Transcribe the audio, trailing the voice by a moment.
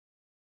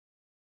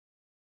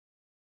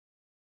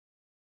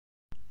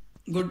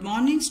Good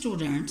morning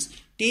students.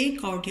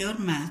 Take out your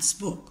maths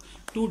book.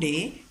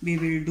 Today we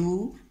will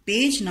do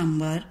page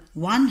number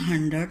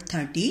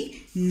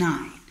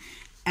 139.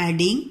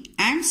 Adding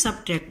and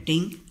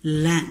subtracting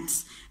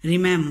lengths.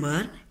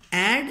 Remember,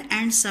 add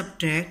and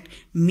subtract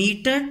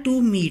meter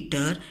to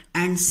meter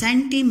and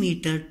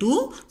centimeter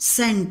to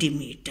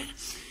centimeter.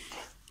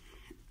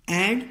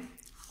 Add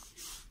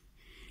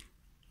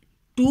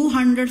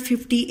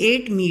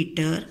 258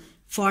 meter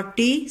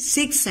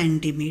 46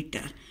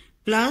 centimeter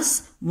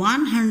plus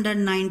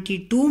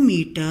 192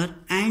 meter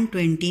and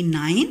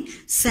 29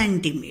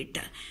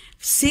 centimeter.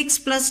 6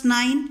 plus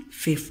 9,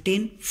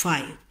 15,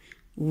 5.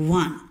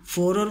 1,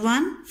 4 or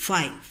 1,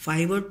 5.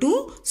 5 or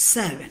 2,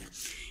 7.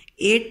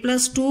 8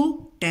 plus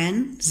 2,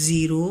 10,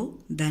 0.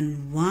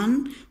 Then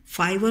 1,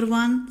 5 or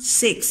 1,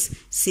 6.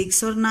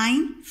 6 or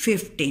 9,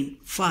 15,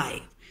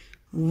 5.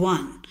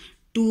 1.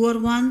 2 or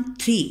 1,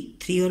 3.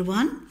 3 or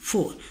 1,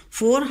 4.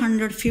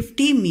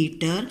 450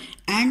 meter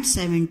and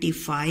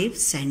 75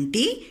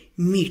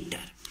 centimeter.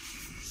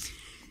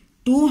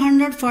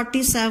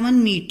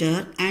 247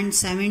 meter and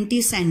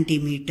 70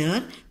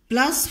 centimeter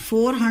plus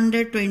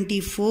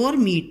 424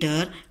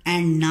 meter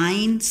and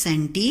 9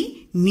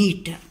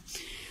 centimeter.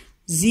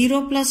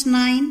 0 plus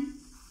 9,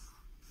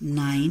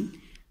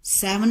 9.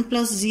 7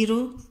 plus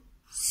 0,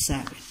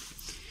 7.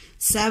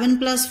 7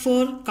 plus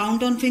 4,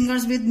 count on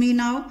fingers with me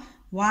now.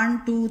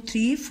 1, 2,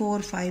 3,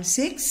 4, 5,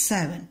 6,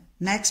 7.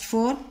 Next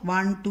 4,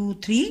 1, 2,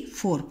 3,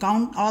 4.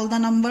 Count all the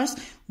numbers.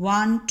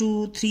 1,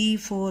 2, 3,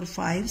 4,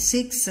 5,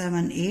 6,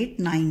 7, 8,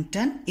 9,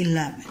 10,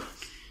 11.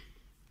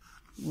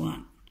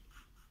 1.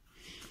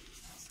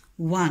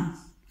 1,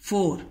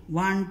 4.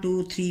 1,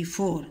 2, 3,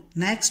 4.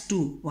 Next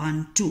 2,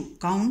 1, 2.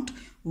 Count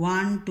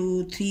 1,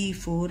 2, 3,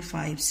 4,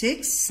 5,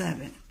 6,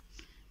 7.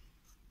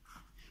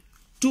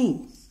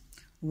 2.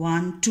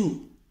 1,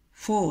 2.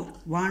 4.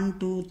 1,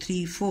 2,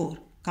 3, 4.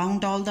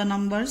 Count all the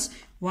numbers.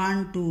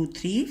 1, 2,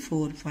 3,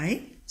 4,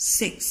 5,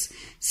 6.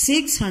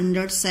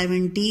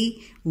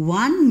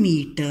 671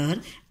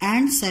 meter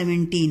and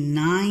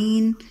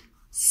 79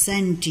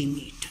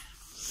 centimeter.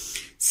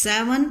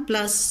 7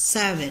 plus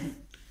 7.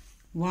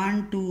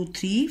 1, 2,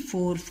 3,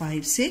 4,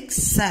 5, 6,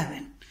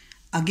 7.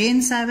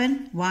 Again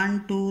 7.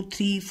 1, 2,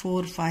 3,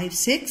 4, 5,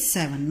 6,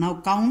 7.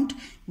 Now count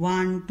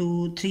 1,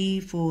 2,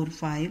 3, 4,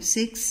 5,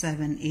 6,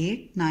 7,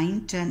 8,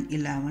 9, 10,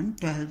 11,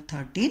 12,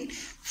 13,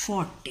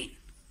 14.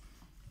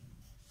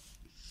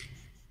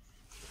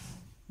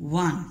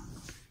 1.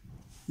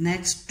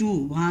 Next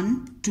 2.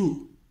 1,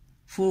 2.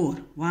 4.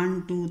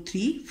 1, 2,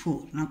 3,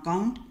 4. Now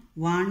count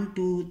 1,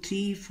 2,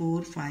 3,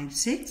 4, 5,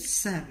 6,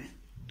 7.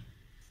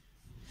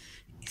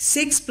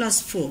 6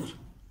 plus 4.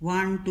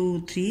 1,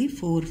 2, 3,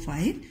 4,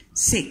 5,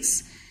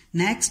 6.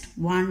 Next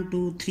 1,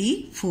 2,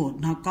 3, 4.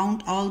 Now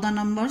count all the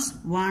numbers.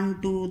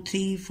 1, 2,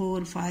 3,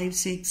 4, 5,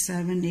 6,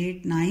 7,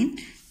 8, 9,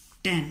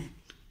 10.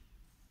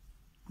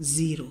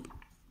 0.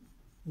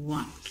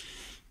 1.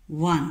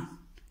 1.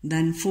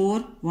 Then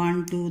 4,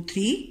 1, 2,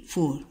 3,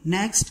 4.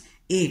 Next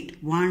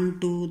 8. 1,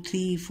 2,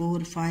 3, 4,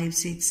 5,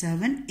 6,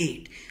 7,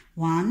 8.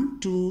 1,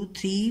 2,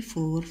 3,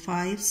 4,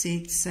 5,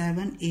 6,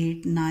 7,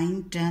 8,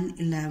 9, 10,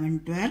 11,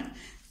 12,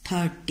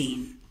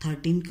 13.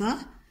 13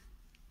 का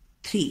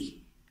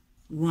 3.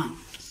 1.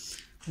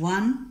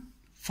 1,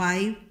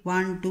 5,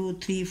 1, 2,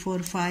 3, 4,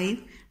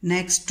 5.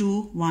 Next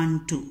 2,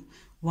 1, 2.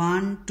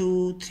 1,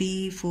 2,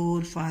 3,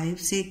 4, 5,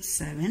 6,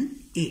 7,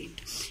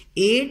 8.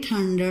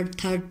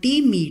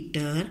 830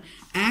 meter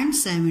and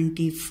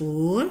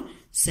 74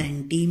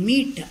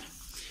 centimeter.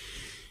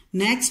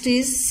 Next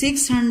is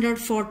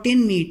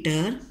 614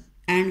 meter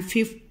and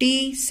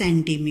 50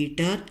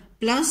 centimeter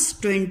plus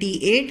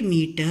 28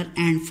 meter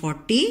and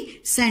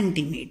 40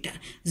 centimeter.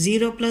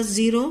 0 plus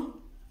 0,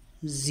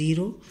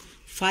 0.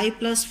 5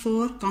 plus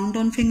 4, count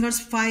on fingers.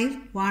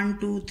 5, 1,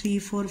 2, 3,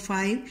 4,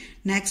 5.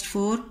 Next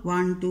 4,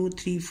 1, 2,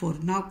 3, 4.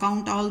 Now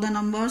count all the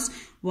numbers.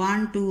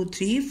 1, 2,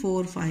 3,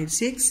 4, 5,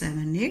 6,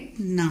 7, 8,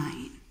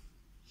 9.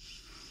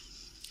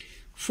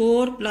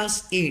 4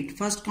 plus 8.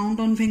 First count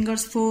on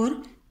fingers.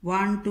 4,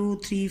 1, 2,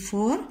 3,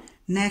 4.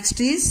 Next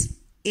is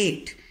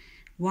 8.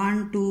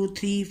 1, 2,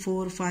 3,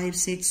 4, 5,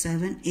 6,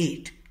 7,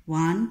 8.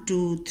 1,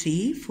 2,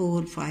 3,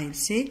 4, 5,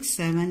 6,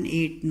 7,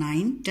 8,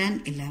 9,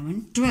 10,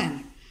 11,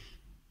 12.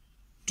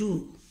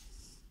 2.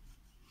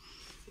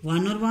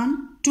 1 or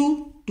 1,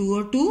 2. 2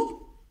 or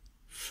 2,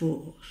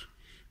 4.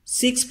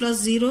 6 plus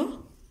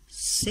 0,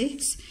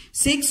 6.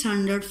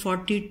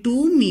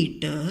 642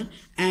 meter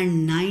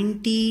and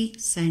 90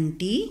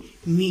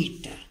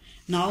 centimeter.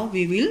 Now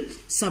we will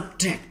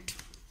subtract.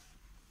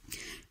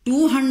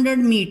 200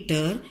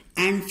 meter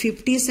and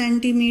 50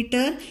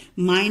 centimeter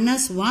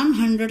minus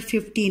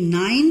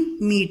 159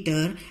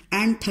 meter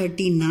and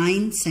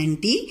 39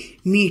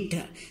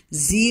 centimeter.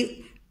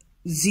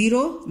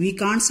 0, we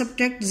can't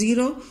subtract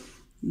 0.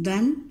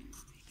 Then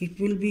it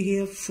will be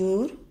here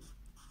 4,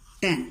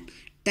 10.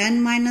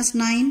 10 minus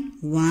 9,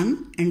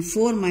 1 and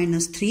 4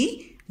 minus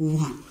 3,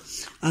 1.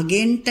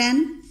 Again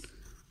 10,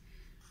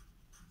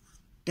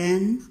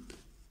 10,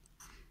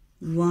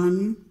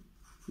 1,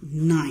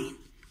 9.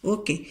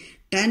 Okay,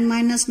 10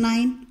 minus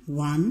 9,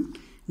 1.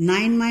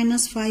 9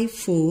 minus 5,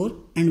 4.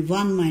 And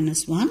 1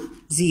 minus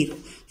 1, 0.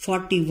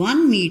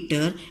 41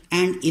 meter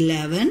and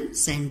 11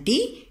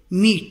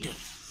 centimeter.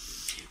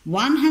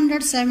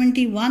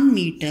 171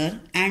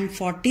 meter and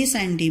 40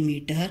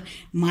 centimeter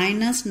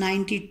minus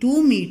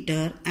 92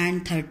 meter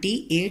and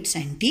 38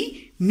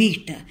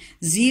 centimeter.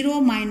 0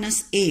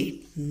 minus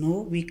 8.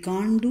 No, we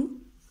can't do.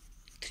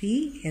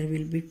 3. Here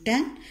will be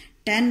 10.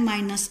 10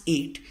 minus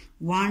 8.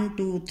 1,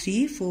 2,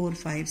 3, 4,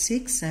 5,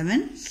 6,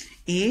 7,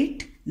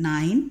 8,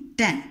 9,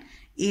 10.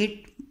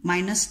 8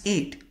 minus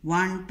 8.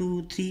 1,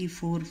 2, 3,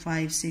 4,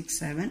 5, 6,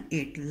 7,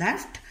 8.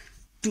 Left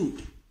 2.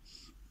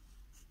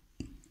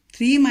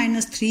 3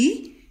 minus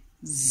 3,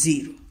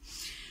 0.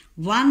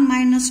 1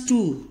 minus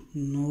 2,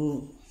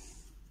 no.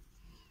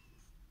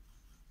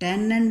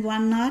 10 and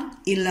 1 are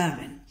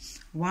 11.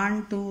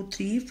 1, 2,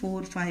 3,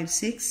 4, 5,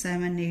 6,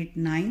 7, 8,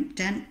 9,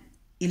 10,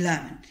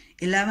 11.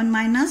 11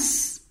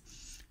 minus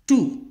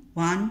 2,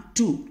 1,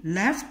 2.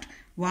 Left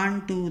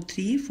 1, 2,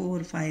 3,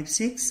 4, 5,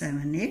 6,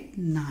 7, 8,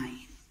 9.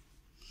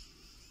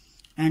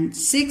 And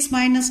 6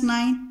 minus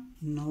 9,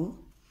 no.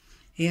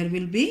 Here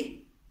will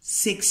be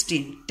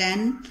 16.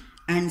 10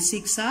 and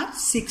 6 are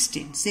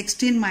 16.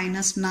 16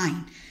 minus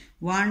 9.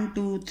 1,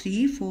 2,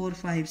 3, 4,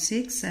 5,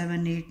 6,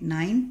 7, 8,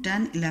 9,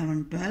 10,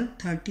 11, 12,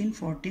 13,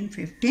 14,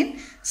 15,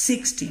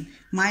 16.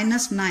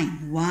 Minus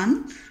 9.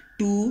 1,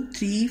 2,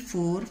 3,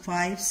 4,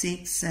 5,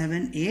 6,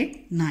 7,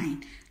 8,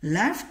 9.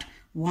 Left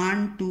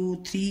 1,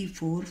 2, 3,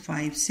 4,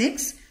 5,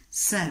 6,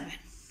 7.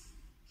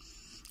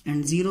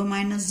 And 0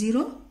 minus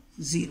 0,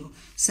 0.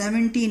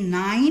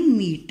 79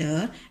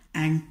 meter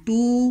and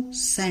 2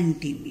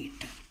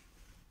 centimeter.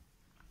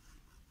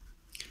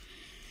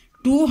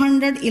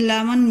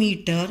 211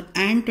 meter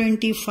and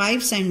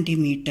 25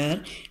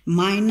 centimeter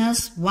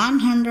minus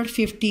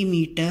 150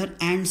 meter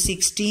and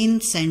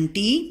 16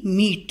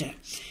 centimeter.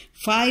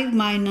 5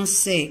 minus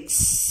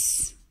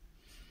 6.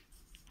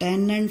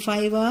 10 and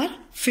 5 are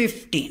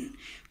 15.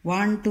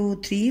 1,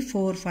 2, 3,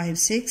 4, 5,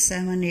 6,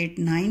 7, 8,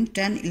 9,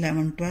 10,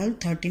 11, 12,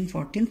 13,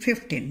 14,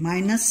 15.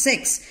 Minus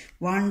 6.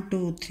 1,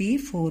 2, 3,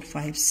 4,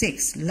 5,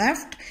 6.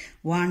 Left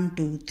 1,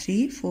 2,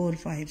 3, 4,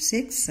 5,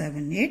 6,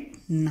 7, 8,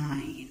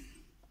 9.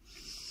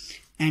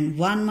 And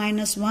 1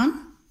 minus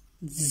 1,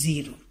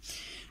 0.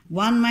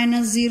 1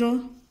 minus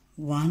 0,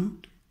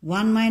 1.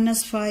 1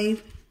 minus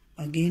 5,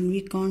 again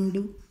we can't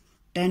do.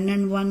 10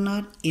 and 1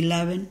 are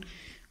 11.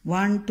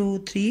 1, 2,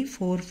 3,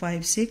 4,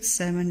 5, 6,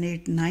 7,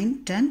 8,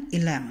 9, 10,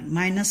 11.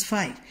 Minus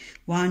 5.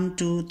 1,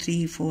 2,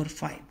 3, 4,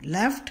 5.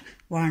 Left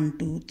 1,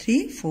 2,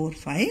 3, 4,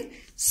 5,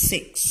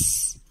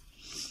 6.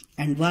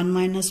 And 1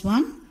 minus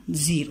 1,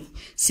 0.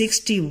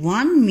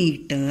 61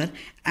 meter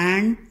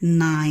and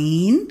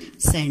 9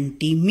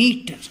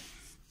 centimeter.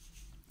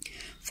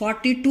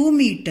 42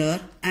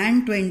 meter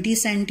and 20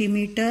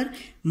 centimeter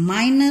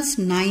minus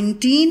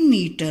 19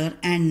 meter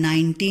and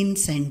 19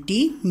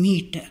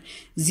 centimeter.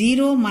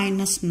 0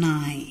 minus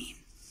 9.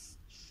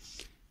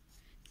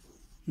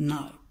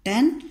 Now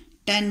 10.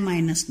 10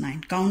 minus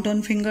 9. Count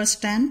on fingers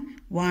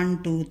 10.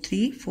 1, 2,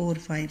 3, 4,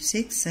 5,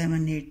 6,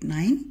 7, 8,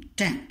 9,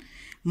 10.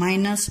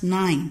 Minus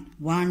 9.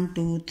 1,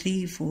 2,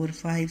 3, 4,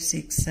 5,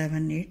 6,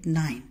 7, 8,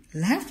 9.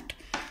 Left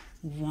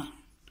 1.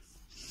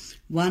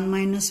 1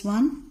 minus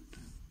 1,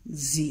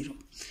 0.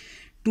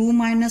 2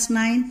 minus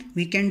 9,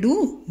 we can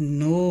do?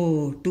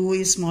 No, 2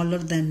 is smaller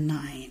than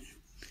 9.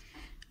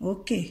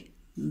 Okay,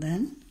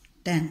 then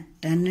 10.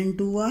 10 and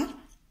 2 are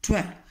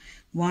 12.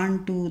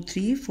 1, 2,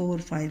 3, 4,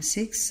 5,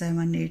 6,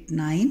 7, 8,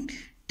 9,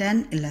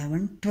 10,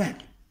 11, 12.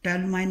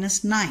 12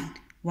 minus 9.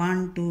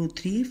 1, 2,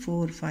 3,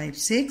 4, 5,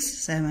 6,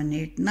 7,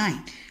 8,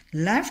 9.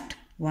 Left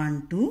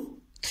 1, 2,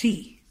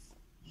 3.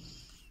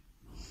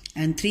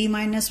 And 3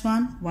 minus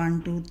 1,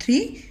 1, 2,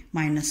 3,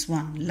 minus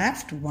 1.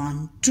 Left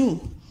 1,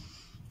 2.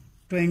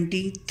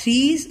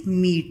 23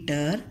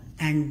 meter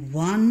and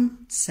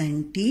 1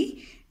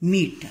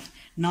 centimeter.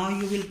 Now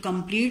you will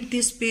complete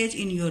this page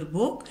in your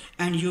book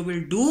and you will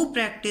do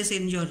practice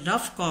in your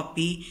rough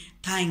copy.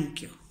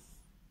 Thank you.